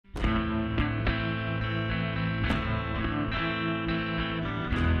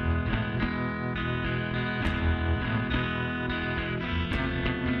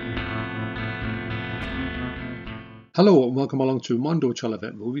Hello and welcome along to Mondo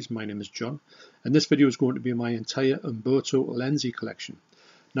Chelloveck movies. My name is John and this video is going to be my entire Umberto Lenzi collection.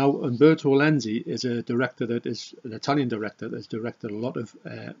 Now Umberto Lenzi is a director that is an Italian director that has directed a lot of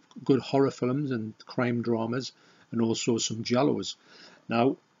good horror films and crime dramas and also some giallos.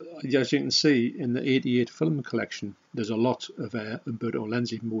 Now as you can see in the 88 film collection there's a lot of Umberto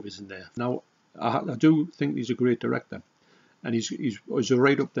Lenzi movies in there. Now I do think he's a great director and he's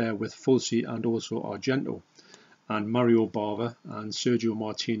right up there with Fulci and also Argento and Mario Bava and Sergio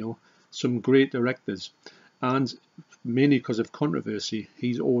Martino, some great directors. And mainly because of controversy,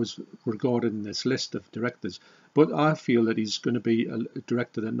 he's always regarded in this list of directors. But I feel that he's going to be a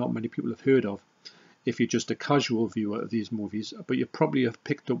director that not many people have heard of if you're just a casual viewer of these movies. But you probably have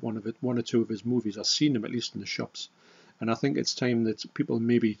picked up one or two of his movies, or seen them at least in the shops. And I think it's time that people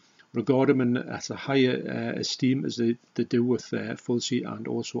maybe regard him in as a higher esteem as they do with Fulci and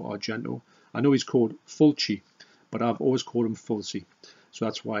also Argento. I know he's called Fulci, but I've always called him Fulci, so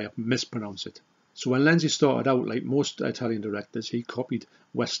that's why I mispronounce it. So when Lenzi started out, like most Italian directors, he copied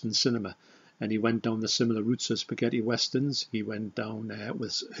Western cinema, and he went down the similar routes as spaghetti westerns. He went down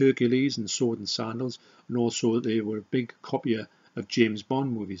with Hercules and Sword and Sandals, and also they were a big copier of James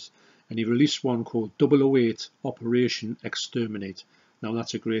Bond movies. And he released one called 008 Operation Exterminate. Now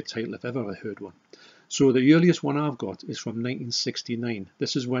that's a great title if ever I heard one. So the earliest one I've got is from 1969.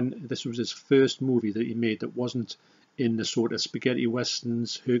 This was his first movie that he made that wasn't in the sort of spaghetti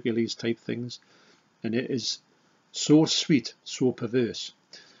westerns, Hercules type things, and it is so sweet, so perverse.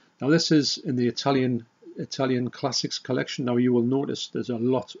 Now this is in the Italian classics collection. Now you will notice there's a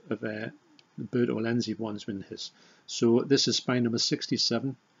lot of Umberto Lenzi ones in his. So this is spine number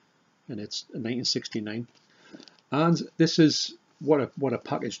 67, and it's 1969, and this is what a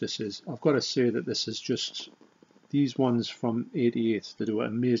package this is. I've got to say that this is just these ones from 88. They do an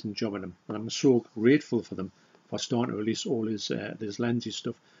amazing job in them, and I'm so grateful for them for starting to release all his Lenzi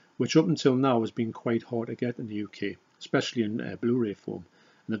stuff, which up until now has been quite hard to get in the UK, especially in Blu-ray form.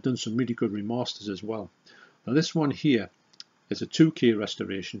 And they've done some really good remasters as well. Now this one here is a 2K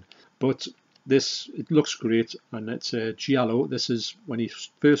restoration, but it looks great, and it's a giallo. This is when he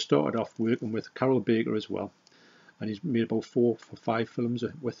first started off working with Carol Baker as well. And he's made about 4 or 5 films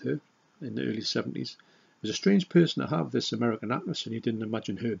with her in the early 70s. It was a strange person to have, this American actress, and you didn't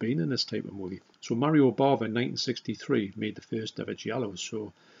imagine her being in this type of movie. So Mario Bava in 1963 made the first ever giallo.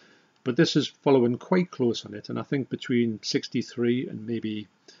 But this is following quite close on it, and I think between 63 and maybe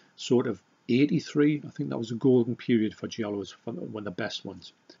sort of 83, I think that was a golden period for giallos, one of the best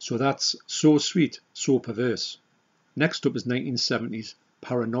ones. So that's So Sweet, So Perverse. Next up is 1970s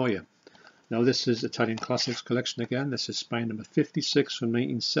Paranoia. Now this is Italian Classics collection again. This is spine number 56 from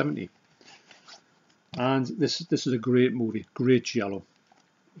 1970. And this is a great movie, great giallo.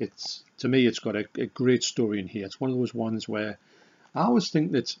 To me it's got a great story in here. It's one of those ones where I always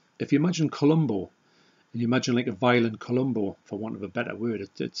think that if you imagine Columbo, and you imagine like a violent Columbo, for want of a better word,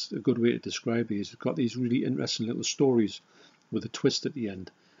 it's a good way to describe these. It's got these really interesting little stories with a twist at the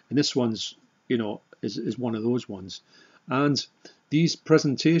end. And this one's, is one of those ones. And these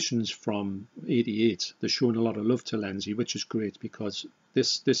presentations from 88, they're showing a lot of love to Lenzi, which is great because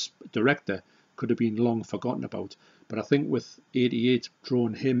this director could have been long forgotten about. But I think with 88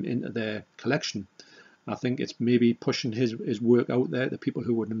 drawing him into their collection, I think it's maybe pushing his work out there to people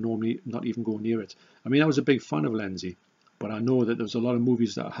who would normally not even go near it. I mean, I was a big fan of Lenzi, but I know that there was a lot of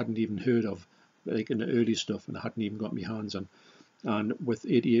movies that I hadn't even heard of, like in the early stuff, and I hadn't even got my hands on. And with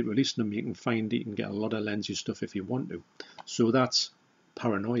 88 releasing them, you can get a lot of Lenzi stuff if you want to. So that's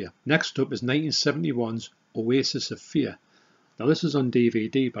Paranoia. Next up is 1971's Oasis of Fear. Now this is on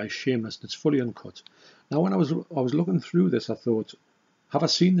DVD by Shameless, and it's fully uncut. Now when I was looking through this, I thought, have I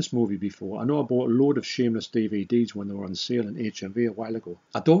seen this movie before? I know I bought a load of Shameless DVDs when they were on sale in HMV a while ago.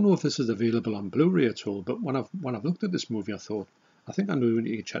 I don't know if this is available on Blu-ray at all, but when I've looked at this movie, I thought, I think I know we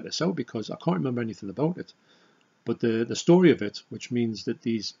need to check this out because I can't remember anything about it. But the story of it, which means that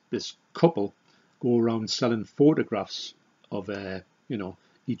this couple go around selling photographs of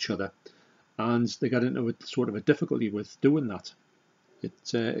each other, and they get into a sort of a difficulty with doing that.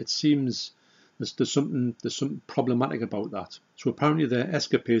 It seems there's something problematic about that. So apparently their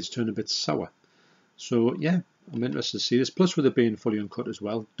escapades turn a bit sour. So yeah, I'm interested to see this. Plus with it being fully uncut as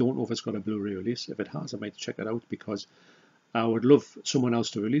well. Don't know if it's got a Blu-ray release. If it has, I might check it out because I would love someone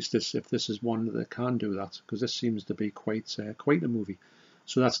else to release this if this is one that can do that, because this seems to be quite a movie.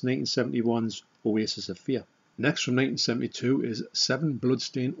 So that's 1971's Oasis of Fear. Next from 1972 is 7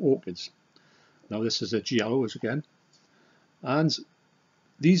 Bloodstained Orchids. Now this is a giallo again, and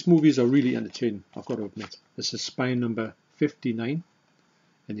these movies are really entertaining, I've got to admit. This is spine number 59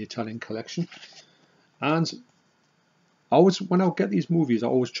 in the Italian collection, and when I get these movies, I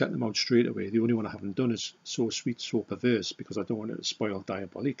always check them out straight away. The only one I haven't done is So Sweet, So Perverse, because I don't want it to spoil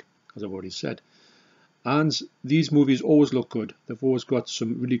Diabolique, as I've already said. And these movies always look good. They've always got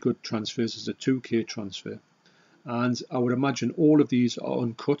some really good transfers. It's a 2K transfer. And I would imagine all of these are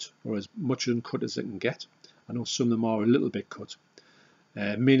uncut, or as much uncut as they can get. I know some of them are a little bit cut,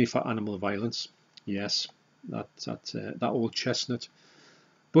 mainly for animal violence. Yes, that old chestnut.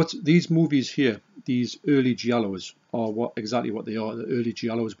 But these movies here, these early giallos, are exactly what they are, the early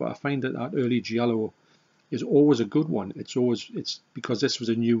giallos. But I find that early giallo is always a good one. It's because this was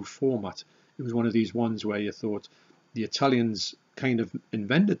a new format. It was one of these ones where you thought the Italians kind of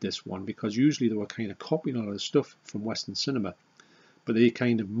invented this one, because usually they were kind of copying a lot of stuff from Western cinema. But they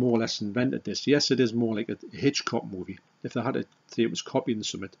kind of more or less invented this. Yes, it is more like a Hitchcock movie. If they had to say it was copying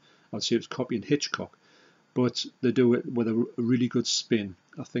something, I'd say it was copying Hitchcock. But they do it with a really good spin.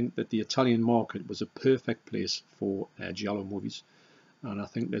 I think that the Italian market was a perfect place for giallo movies. And I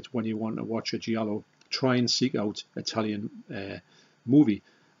think that when you want to watch a giallo, try and seek out Italian movie.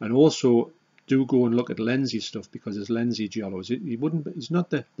 And also do go and look at Lenzi stuff, because his Lenzi giallos, he's not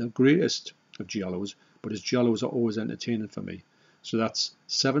the greatest of giallos, but his giallos are always entertaining for me. So that's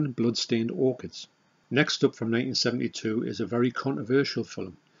 7 Bloodstained Orchids. Next up, from 1972, is a very controversial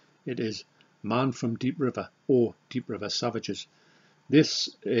film. It is Man from Deep River, or Deep River Savages.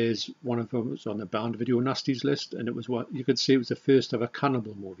 This is one of them was on the Banned Video Nasties list, and it was what you could say it was the first ever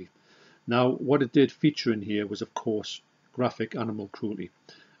cannibal movie. Now, what it did feature in here was, of course, graphic animal cruelty.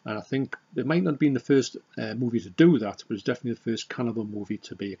 And I think it might not have been the first movie to do that, but it's definitely the first cannibal movie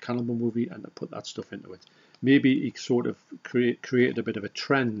to be a cannibal movie and to put that stuff into it. Maybe he sort of created a bit of a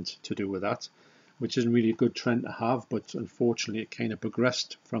trend to do with that, which isn't really a good trend to have, but unfortunately it kind of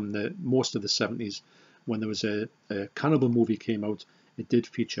progressed from most of the 70s. When there was a cannibal movie came out, it did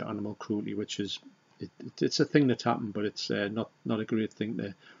feature animal cruelty, which is it's a thing that happened, but it's not a great thing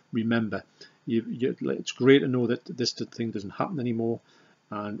to remember. It's great to know that this thing doesn't happen anymore,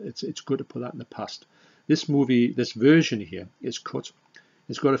 and it's good to put that in the past. This movie, this version here, is cut.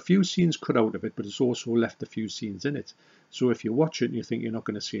 It's got a few scenes cut out of it, but it's also left a few scenes in it. So if you watch it and you think you're not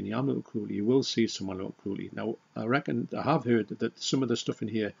going to see any animal cruelty, you will see some animal cruelty. Now, I have heard that some of the stuff in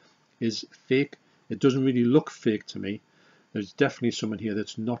here is fake. It doesn't really look fake to me. There's definitely some in here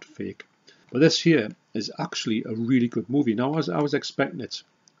that's not fake. But this here is actually a really good movie. Now, I was expecting it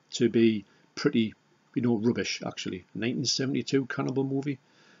to be pretty, rubbish, actually. 1972 cannibal movie.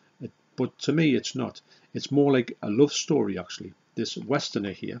 But to me, it's not. It's more like a love story, actually. This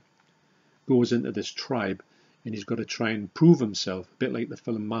Westerner here goes into this tribe, and he's got to try and prove himself, a bit like the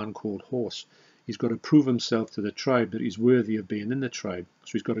film Man Called Horse. He's got to prove himself to the tribe that he's worthy of being in the tribe.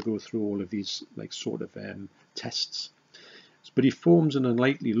 So he's got to go through all of these tests. But he forms an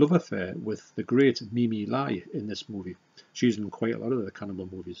unlikely love affair with the great Mimi Lai in this movie. She's in quite a lot of the cannibal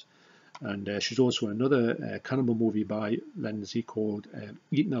movies. And she's also in another cannibal movie by Lenzi called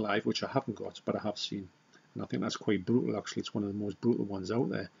Eaten Alive, which I haven't got, but I have seen. And I think that's quite brutal, actually. It's one of the most brutal ones out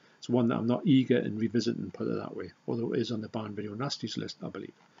there. It's one that I'm not eager in revisiting, put it that way. Although it is on the Banned Video Nasties list, I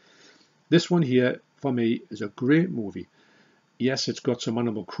believe. This one here, for me, is a great movie. Yes, it's got some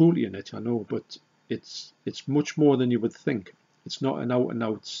animal cruelty in it, I know, but it's much more than you would think. It's not an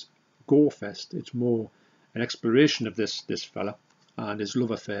out-and-out gore fest. It's more an exploration of this fella and his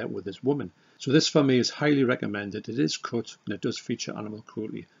love affair with his woman. So this, for me, is highly recommended. It is cut, and it does feature animal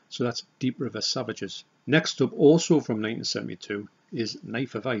cruelty. So that's Deep River Savages. Next up, also from 1972, is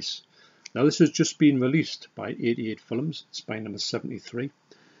Knife of Ice. Now, this has just been released by 88 Films. It's by number 73.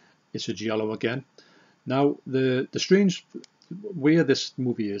 It's a giallo again. Now, the strange way this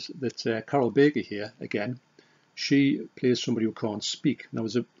movie is that Carol Baker here, again, she plays somebody who can't speak. Now,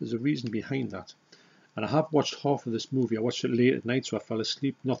 there's a reason behind that. And I have watched half of this movie. I watched it late at night, so I fell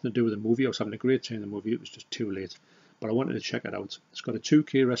asleep. Nothing to do with the movie. I was having a great time in the movie. It was just too late. But I wanted to check it out. It's got a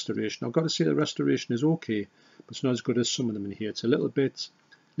 2K restoration. I've got to say the restoration is okay, but it's not as good as some of them in here. It's a little bit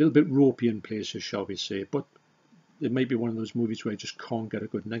ropey in places, shall we say. But it might be one of those movies where you just can't get a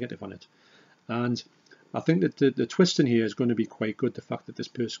good negative on it. And I think that the twist in here is going to be quite good. The fact that this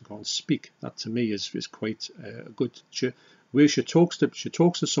person can't speak, that to me is quite a good. Where she talks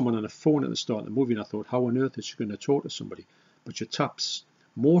to someone on a phone at the start of the movie, and I thought, how on earth is she going to talk to somebody? But she taps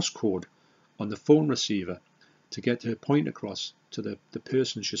Morse code on the phone receiver to get her point across to the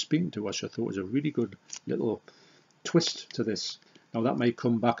person she's speaking to, which I thought was a really good little twist to this. Now, that may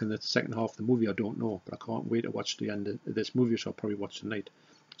come back in the second half of the movie, I don't know, but I can't wait to watch the end of this movie, so I'll probably watch tonight.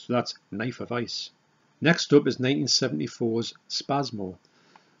 So that's Knife of Ice. Next up is 1974's Spasmo.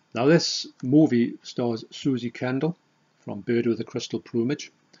 Now, this movie stars Susie Kendall from Bird with a Crystal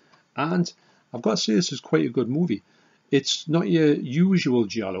Plumage, and I've got to say this is quite a good movie. It's not your usual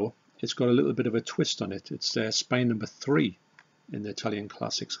giallo. It's got a little bit of a twist on it. It's spine number 3 in the Italian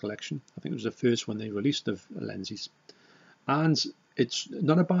Classics collection. I think it was the first one they released of Lenzi's. And it's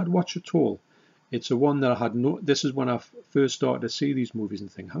not a bad watch at all. It's a one that I had no... This is when I first started to see these movies and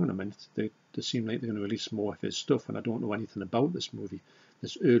think, hang on a minute, they seem like they're going to release more of his stuff, and I don't know anything about this movie,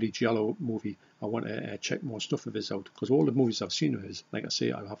 this early giallo movie. I want to check more stuff of his out, because all the movies I've seen of his, like I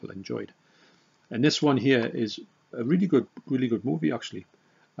say, I have enjoyed. And this one here is a really good movie, actually.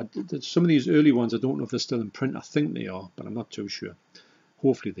 Some of these early ones, I don't know if they're still in print. I think they are, but I'm not too sure.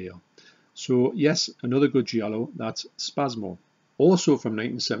 Hopefully they are. So yes, another good giallo, that's Spasmo. Also from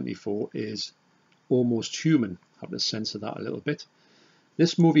 1974 is Almost Human. I have to censor that a little bit.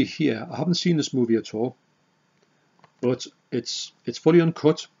 This movie here, I haven't seen this movie at all, but it's fully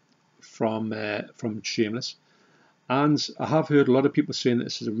uncut from Shameless, and I have heard a lot of people saying that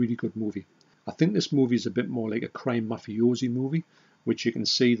this is a really good movie. I think this movie is a bit more like a crime mafiosi movie, which you can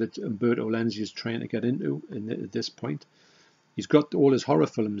see that Umberto Lenzi is trying to get into at this point. He's got all his horror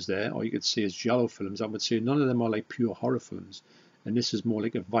films there, or you could say his giallo films. I would say none of them are like pure horror films, and this is more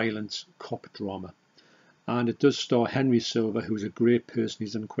like a violent cop drama. And it does star Henry Silva, who's a great person.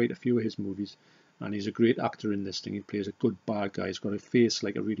 He's done quite a few of his movies, and he's a great actor in this thing. He plays a good bad guy. He's got a face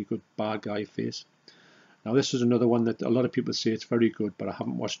like a really good bad guy face. Now this is another one that a lot of people say it's very good, but I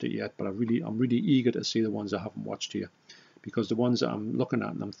haven't watched it yet. But I'm really eager to see the ones I haven't watched here, because the ones that I'm looking at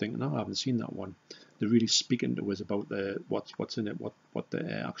and I'm thinking, oh, I haven't seen that one. They're really speaking to us about what's in it, what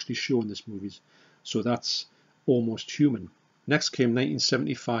they're actually showing this movies. So that's Almost Human. Next came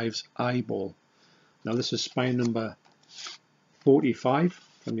 1975's Eyeball. Now this is spine number 45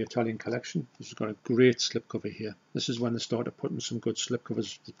 from the Italian collection. This has got a great slipcover here. This is when they started putting some good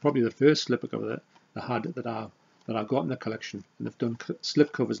slipcovers. It's probably the first slipcover that they had that I got in the collection, and they've done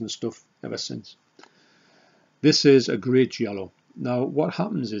slipcovers and stuff ever since. This is a great giallo. Now what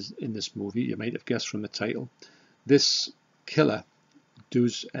happens is, in this movie, you might have guessed from the title, this killer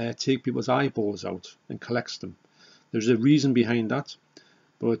does take people's eyeballs out and collects them. There's a reason behind that,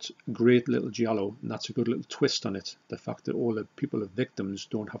 but great little giallo, and that's a good little twist on it. The fact that all the people, the victims,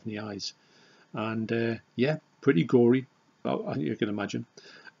 don't have any eyes. And yeah, pretty gory, you can imagine.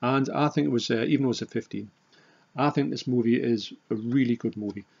 And I think it was, even though it was a 15, I think this movie is a really good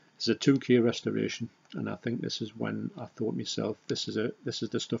movie. It's a 2K restoration, and I think this is when I thought myself, this is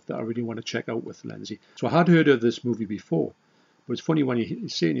the stuff that I really want to check out with Lenzi. So I had heard of this movie before, but it's funny when you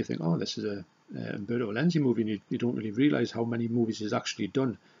see it and you think, oh, this is a Umberto Lenzi movie, and you don't really realise how many movies he's actually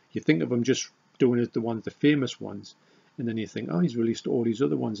done. You think of him just doing it, the famous ones, and then you think, oh, he's released all these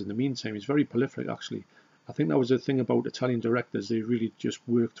other ones in the meantime. He's very prolific, actually. I think that was the thing about Italian directors. They really just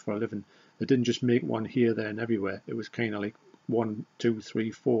worked for a living. They didn't just make one here, there, and everywhere. It was kind of like 1, 2,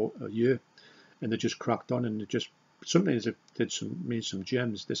 3, 4 a year, and they just cracked on, and they just sometimes they made some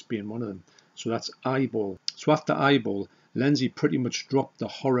gems, this being one of them. So that's Eyeball. So after Eyeball, Lenzi pretty much dropped the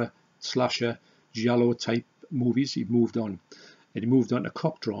horror slasher giallo type movies. He moved on, and he moved on to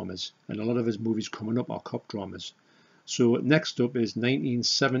cop dramas, and a lot of his movies coming up are cop dramas. So next up is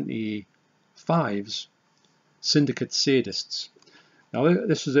 1975's Syndicate Sadists. Now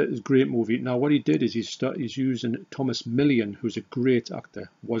this is a great movie. Now what he did is he's using Thomas Millian, who's a great actor,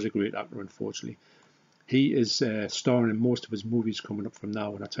 was a great actor unfortunately. He is starring in most of his movies coming up from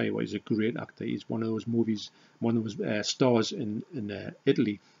now, and I tell you what, he's a great actor. He's one of those movies, one of those stars in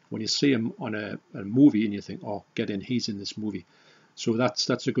Italy. When you see him on a movie and you think, oh, get in, he's in this movie. So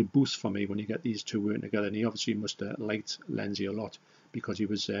that's a good boost for me when you get these two working together. And he obviously must have liked Lenzi a lot, because he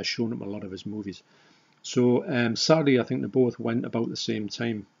was showing him a lot of his movies. So sadly, I think they both went about the same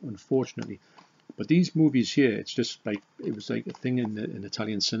time, unfortunately. But these movies here, it's just like, it was like a thing in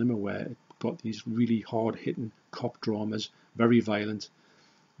Italian cinema where it got these really hard-hitting cop dramas, very violent,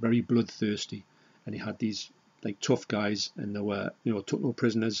 very bloodthirsty, and you had these like tough guys, and they were, took no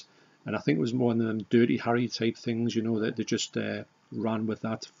prisoners. And I think it was more than them Dirty Harry type things, that they just ran with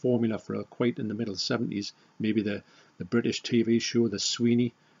that formula for quite in the middle 70s. Maybe the British TV show, The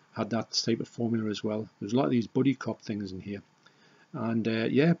Sweeney, had that type of formula as well. There's a lot of these buddy cop things in here, and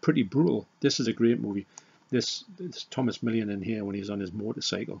yeah, pretty brutal. This is a great movie. This Thomas Millian in here when he's on his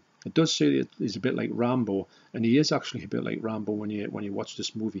motorcycle. It does say that he's a bit like Rambo, and he is actually a bit like Rambo when you watch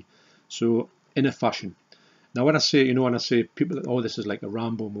this movie. So in a fashion. Now when I say, when I say people that, oh, this is like a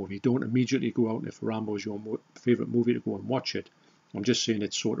Rambo movie, don't immediately go out, and if Rambo is your favourite movie, to go and watch it. I'm just saying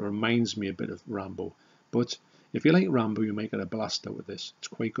it sort of reminds me a bit of Rambo. But if you like Rambo, you might get a blast out of this. It's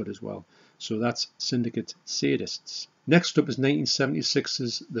quite good as well. So that's Syndicate Sadists. Next up is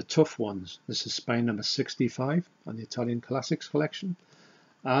 1976's The Tough Ones. This is spine number 65 on the Italian Classics collection.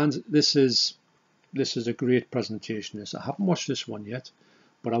 And this is this is a great presentation. I haven't watched this one yet,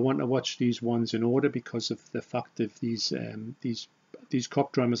 but I want to watch these ones in order because of the fact of these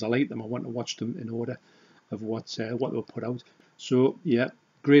cop dramas. I like them. I want to watch them in order of what they'll put out. So yeah,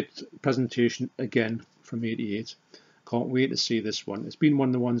 great presentation again from '88. Can't wait to see this one. It's been one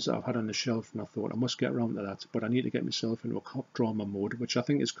of the ones that I've had on the shelf, and I thought I must get around to that. But I need to get myself into a cop drama mode, which I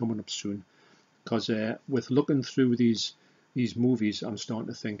think is coming up soon. Because with looking through these movies, I'm starting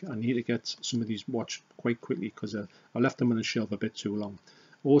to think I need to get some of these watched quite quickly because I left them on the shelf a bit too long.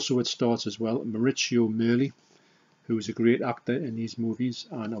 Also, it stars as well Maurizio Merli, who is a great actor in these movies,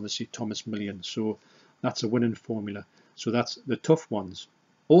 and obviously Thomas Millian. So that's a winning formula. So that's the tough ones.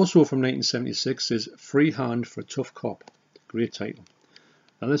 Also from 1976 is Free Hand for a Tough Cop. Great title.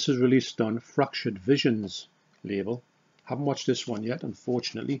 Now this is released on Fractured Visions label. Haven't watched this one yet,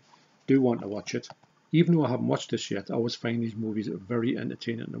 unfortunately. Do want to watch it. Even though I haven't watched this yet, I always find these movies very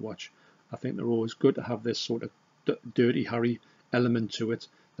entertaining to watch. I think they're always good to have this sort of Dirty Harry element to it.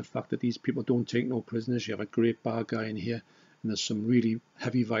 The fact that these people don't take no prisoners. You have a great bad guy in here, and there's some really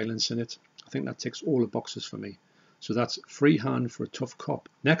heavy violence in it. I think that ticks all the boxes for me. So that's Free Hand for a Tough Cop.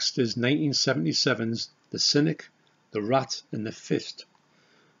 Next is 1977's The Cynic, The Rat and the Fist.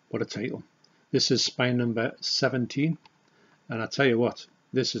 What a title. This is spine number 17. And I tell you what,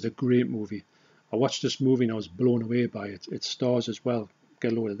 this is a great movie. I watched this movie and I was blown away by it. It stars as well,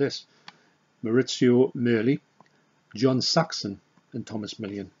 get a load of this, Maurizio Merli, John Saxon and Thomas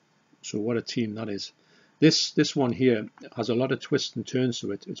Millian. So what a team that is. This one here has a lot of twists and turns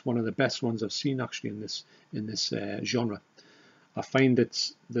to it. It's one of the best ones I've seen actually in this genre. I find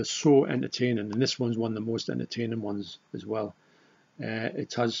they're so entertaining, and this one's one of the most entertaining ones as well.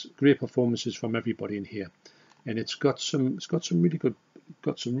 It has great performances from everybody in here, and it's got some really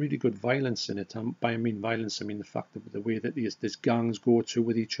good violence in it. By I mean violence, I mean the fact that the way that these gangs go to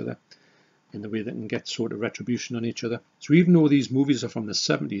with each other, in the way they can get sort of retribution on each other. So even though these movies are from the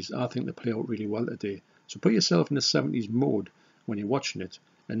 70s, I think they play out really well today. So put yourself in the 70s mode when you're watching it.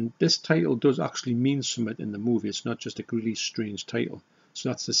 And this title does actually mean something in the movie. It's not just a really strange title. So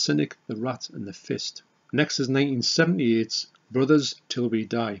that's The Cynic, The Rat and the Fist. Next is 1978's Brothers Till We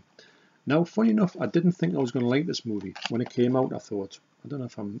Die. Now, funny enough, I didn't think I was going to like this movie. When it came out, I thought, I don't know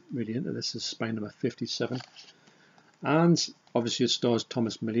if I'm really into this. This is spine number 57. And obviously it stars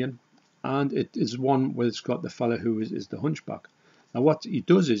Thomas Millian. And it is one where it's got the fella who is the hunchback. Now what he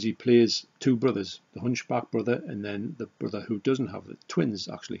does is he plays two brothers, the hunchback brother and then the brother who doesn't have it, twins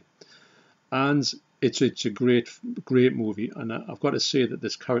actually. And it's a great movie, and I've got to say that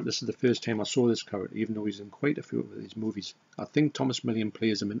this is the first time I saw this character, even though he's in quite a few of these movies. I think Thomas Millian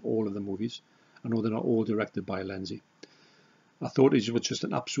plays him in all of the movies. I know they're not all directed by Lenzi. I thought he was just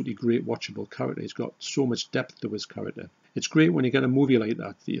an absolutely great watchable character. He's got so much depth to his character. It's great when you get a movie like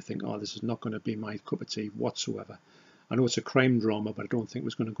that you think, oh, this is not going to be my cup of tea whatsoever. I know it's a crime drama, but I don't think it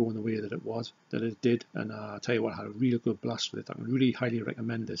was going to go in the way that it did. And I'll tell you what, I had a really good blast with it. I can really highly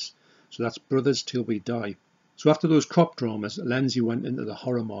recommend this. So that's Brothers Till We Die. So after those cop dramas, Lenzi went into the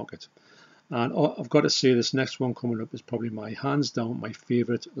horror market. And I've got to say, this next one coming up is probably hands down, my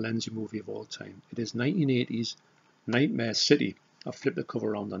favourite Lenzi movie of all time. It is 1980's Nightmare City. I've flipped the cover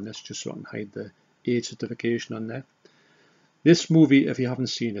around on this just so I can hide the A certification on there. This movie, if you haven't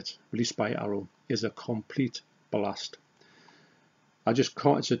seen it, released by Arrow, is a complete blast. I just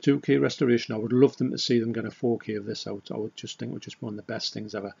can't, it's a 2K restoration. I would love them to see them get a 4K of this out. I would just think it was just one of the best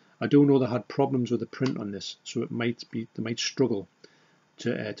things ever. I do know they had problems with the print on this, so they might struggle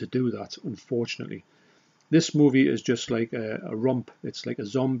to do that, unfortunately. This movie is just like a romp. It's like a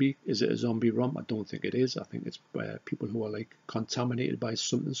zombie. Is it a zombie romp? I don't think it is. I think it's people who are like contaminated by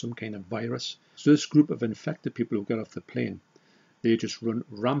something, some kind of virus. So this group of infected people who get off the plane, they just run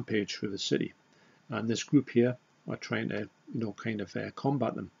rampage through the city. And this group here are trying to,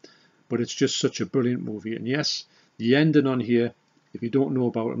 combat them. But it's just such a brilliant movie. And yes, the ending on here, if you don't know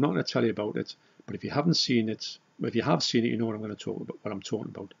about it, I'm not going to tell you about it. But if you haven't seen it, if you have seen it, you know what I'm going to talk about, what I'm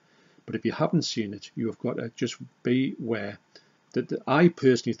talking about. But if you haven't seen it, you have got to just be aware that I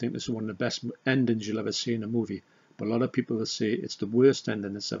personally think this is one of the best endings you'll ever see in a movie. But a lot of people will say it's the worst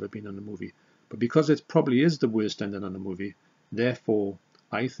ending that's ever been on a movie. But because it probably is the worst ending on a movie, therefore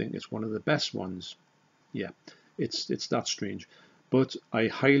I think it's one of the best ones. Yeah, it's that strange. But I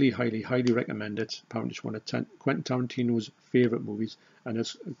highly, highly, highly recommend it. Apparently it's one of Quentin Tarantino's favourite movies. And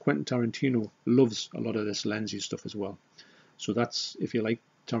as Quentin Tarantino loves a lot of this Lenzi stuff as well. So that's, if you like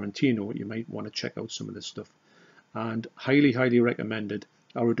Tarantino, you might want to check out some of this stuff. And highly, highly recommended.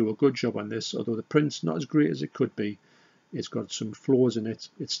 I would do a good job on this, although the print's not as great as it could be. It's got some flaws in it.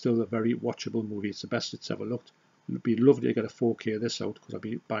 It's still a very watchable movie. It's the best it's ever looked. It'd be lovely to get a 4K of this out because I'll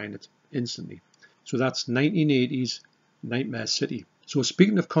be buying it instantly. So that's 1980's Nightmare City. So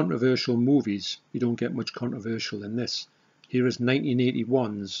speaking of controversial movies, you don't get much controversial in this. Here is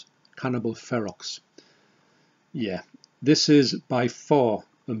 1981's Cannibal Ferox. Yeah, this is by far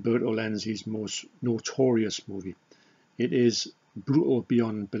Umberto Lenzi's most notorious movie. It is brutal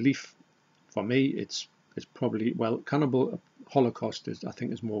beyond belief. For me, it's probably, well, Cannibal Holocaust is, I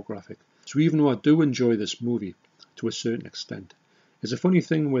think, is more graphic. So even though I do enjoy this movie to a certain extent, it's a funny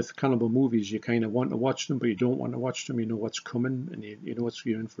thing with cannibal movies. You kind of want to watch them, but you don't want to watch them. You know what's coming, and you know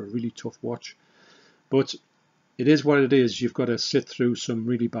you're in for a really tough watch. But it is what it is. You've got to sit through some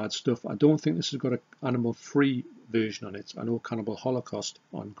really bad stuff. I don't think this has got an animal-free version on it. I know Cannibal Holocaust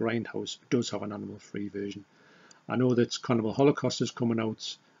on Grindhouse does have an animal-free version. I know that Cannibal Holocaust is coming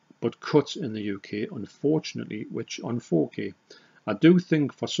out, but cut in the UK, unfortunately, which on 4K. I do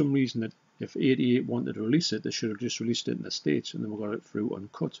think for some reason that if 88 wanted to release it, they should have just released it in the States and then we got it through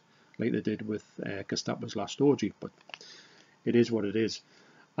uncut, like they did with Gestapo's Last Orgy. But it is what it is.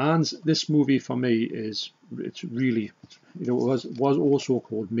 And this movie for me it's really, it was also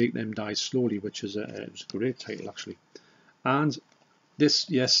called Make Them Die Slowly, which is it was a great title actually. And this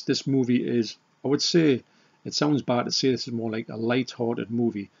movie is, I would say, it sounds bad to say this is more like a light-hearted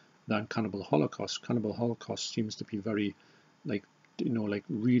movie than Cannibal Holocaust. Cannibal Holocaust seems to be very, like, like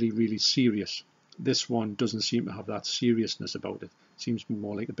really serious. This one doesn't seem to have that seriousness about it. It seems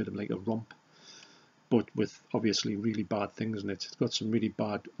more like a bit of like a romp, but with obviously really bad things in it. It's got some really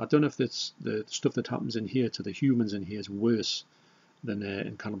bad, I don't know if it's the stuff that happens in here to the humans in here is worse than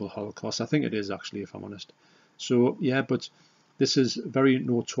in Cannibal Holocaust. I think it is actually, if I'm honest. So yeah, but this is very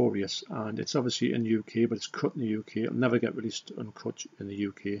notorious, and it's obviously in the UK, but it's cut in the UK. It'll never get released uncut in the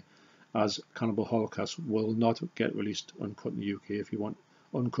UK, as Cannibal Holocaust will not get released uncut in the UK. If you want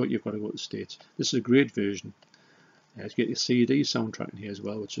uncut, you've got to go to the States. This is a great version. You get your CD soundtrack in here as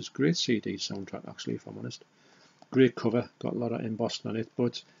well, which is great CD soundtrack actually, if I'm honest. Great cover, got a lot of embossed on it.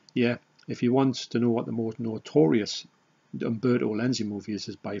 But yeah, if you want to know what the most notorious Umberto Lenzi movie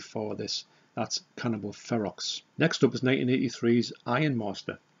is by far this. That's Cannibal Ferox. Next up is 1983's Iron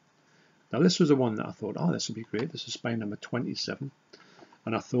Master. Now this was the one that I thought, oh, this would be great. This is spine number 27.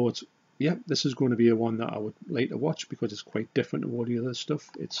 And I thought, yeah, this is going to be a one that I would like to watch because it's quite different to all the other stuff.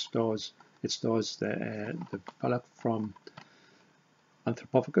 It stars the fella from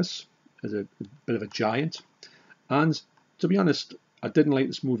Anthropophagus as a bit of a giant. And to be honest, I didn't like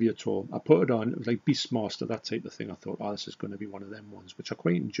this movie at all. I put it on, it was like Beastmaster, that type of thing. I thought, oh, this is going to be one of them ones, which I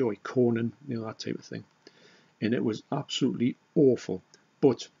quite enjoy. Conan, that type of thing. And it was absolutely awful.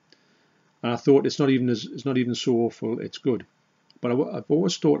 But, and I thought it's not even so awful, it's good. But I've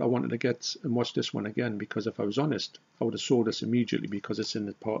always thought I wanted to get and watch this one again, because if I was honest, I would have saw this immediately because it's in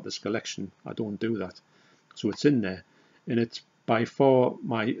the part of this collection. I don't do that. So it's in there. And it's by far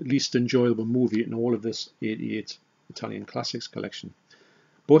my least enjoyable movie in all of this 88 Italian Classics collection.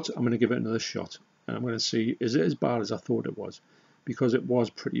 But I'm going to give it another shot. And I'm going to see, is it as bad as I thought it was? Because it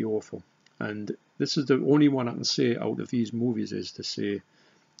was pretty awful. And this is the only one I can say out of these movies is to say,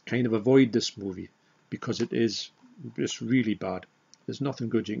 kind of avoid this movie, because it is just really bad. There's nothing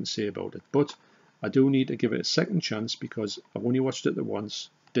good you can say about it. But I do need to give it a second chance because I've only watched it once,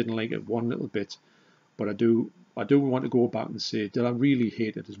 didn't like it one little bit. But I do want to go back and say, did I really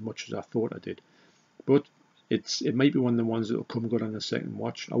hate it as much as I thought I did? But it might be one of the ones that will come good on a second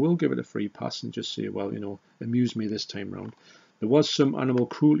watch. I will give it a free pass and just say, well, amuse me this time round. There was some animal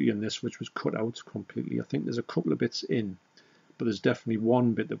cruelty in this which was cut out completely. I think there's a couple of bits in, but there's definitely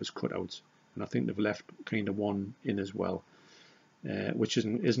one bit that was cut out, and I think they've left kind of one in as well, which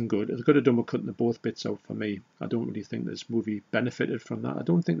isn't good. They could have done with cutting the both bits out for me. I don't really think this movie benefited from that. I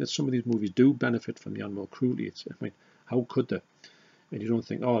don't think that some of these movies do benefit from the animal cruelty. How could they? And you don't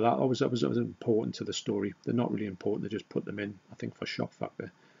think, oh, that was important to the story. They're not really important. They just put them in, I think, for shock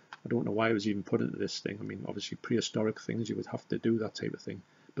factor. I don't know why it was even put into this thing. I mean, obviously prehistoric things, you would have to do that type of thing,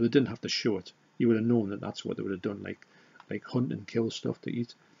 but they didn't have to show it. You would have known that that's what they would have done, like hunt and kill stuff to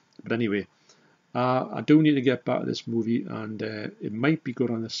eat. But anyway, I do need to get back to this movie, and it might be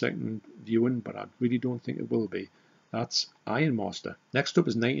good on the second viewing, but I really don't think it will be. That's Iron Master. Next up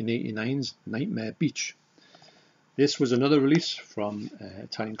is 1989's Nightmare Beach. This was another release from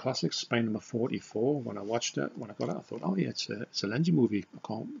Italian Classics, spine number 44. When I watched it, when I got it, I thought, oh yeah, it's a Lenzi movie. I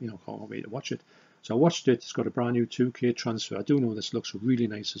can't wait to watch it. So I watched it. It's got a brand new 2K transfer. I do know this looks really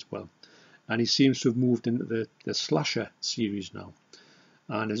nice as well. And he seems to have moved into the slasher series now.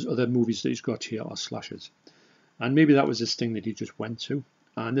 And his other movies that he's got here are slashers. And maybe that was his thing that he just went to.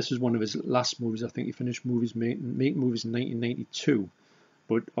 And this is one of his last movies. I think he finished making movies in 1992.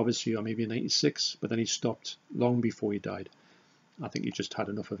 But obviously, or maybe in 96, but then he stopped long before he died. I think he just had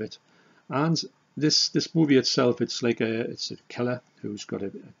enough of it. And This movie itself, it's a killer who's got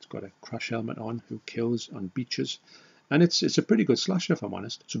a crash helmet on, who kills on beaches, and it's a pretty good slasher, if I'm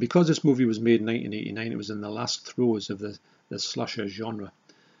honest. So because this movie was made in 1989, it was in the last throes of the slasher genre.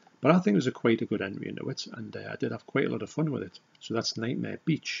 But I think it was quite a good entry into it, and I did have quite a lot of fun with it. So that's Nightmare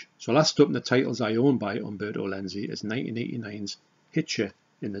Beach. So last up in the titles I own by Umberto Lenzi is 1989's Hitcher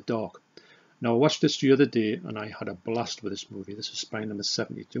in the Dark. Now I watched this the other day and I had a blast with this movie. This is Spy number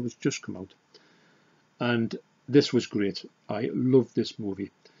 72, it's just come out. And this was great. I loved this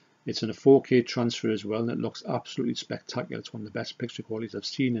movie. It's in a 4K transfer as well, and it looks absolutely spectacular. It's one of the best picture qualities I've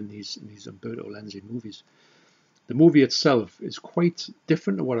seen in these Umberto Lenzi movies. The movie itself is quite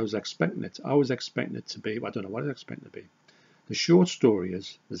different to what I was expecting it. I was expecting it to be, I don't know what I was expecting it to be. The short story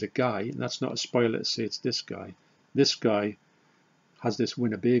is, there's a guy, and that's not a spoiler to say it's this guy. This guy has this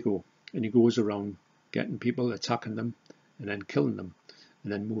Winnebago, and he goes around getting people, attacking them, and then killing them,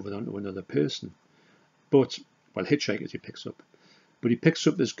 and then moving on to another person. But, well, hitchhikers he picks up. But he picks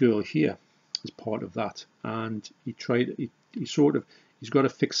up this girl here as part of that, and he's got a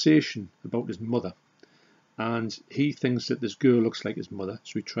fixation about his mother. And he thinks that this girl looks like his mother,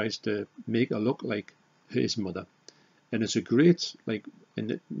 so he tries to make her look like his mother. And it's a great,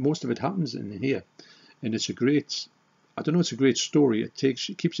 most of it happens in here. And it's a great, I don't know, it's a great story. It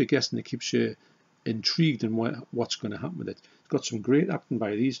keeps you guessing, it keeps you intrigued in what's going to happen with it. It's got some great acting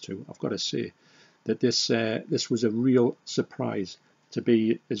by these two. I've got to say that this was a real surprise to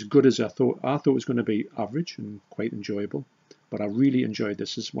be as good as I thought. I thought it was going to be average and quite enjoyable, but I really enjoyed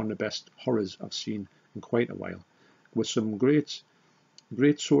this. This is one of the best horrors I've seen in quite a while, with some great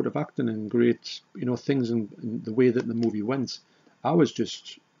sort of acting and great, things in the way that the movie went. I was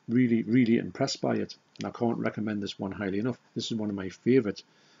just really impressed by it, and I can't recommend this one highly enough. This is one of my favourite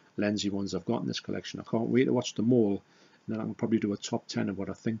Lenzi ones I've got in this collection. I can't wait to watch them all, and then I can probably do a top 10 of what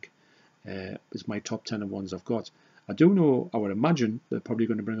I think is my top 10 of ones I've got. I do know, I would imagine they're probably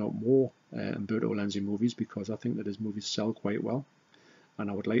going to bring out more Umberto Lenzi movies, because I think that his movies sell quite well. And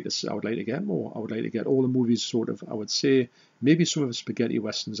I would like to get more. I would like to get all the movies sort of, I would say, maybe some of the spaghetti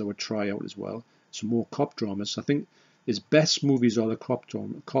westerns I would try out as well. Some more cop dramas. I think his best movies are the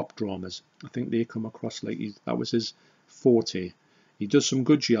cop dramas. I think they come across like that was his forte. He does some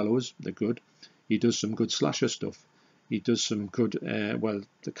good giallos, they're good. He does some good slasher stuff. He does some good, well,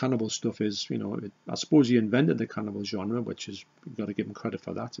 the cannibal stuff is, I suppose he invented the cannibal genre, which is, you've got to give him credit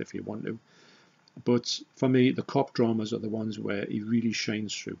for that if you want to. But for me, the cop dramas are the ones where he really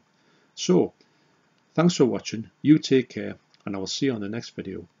shines through. So, thanks for watching. You take care, and I will see you on the next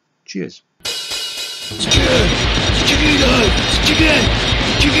video. Cheers. Do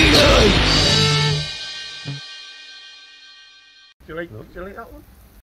you like that one?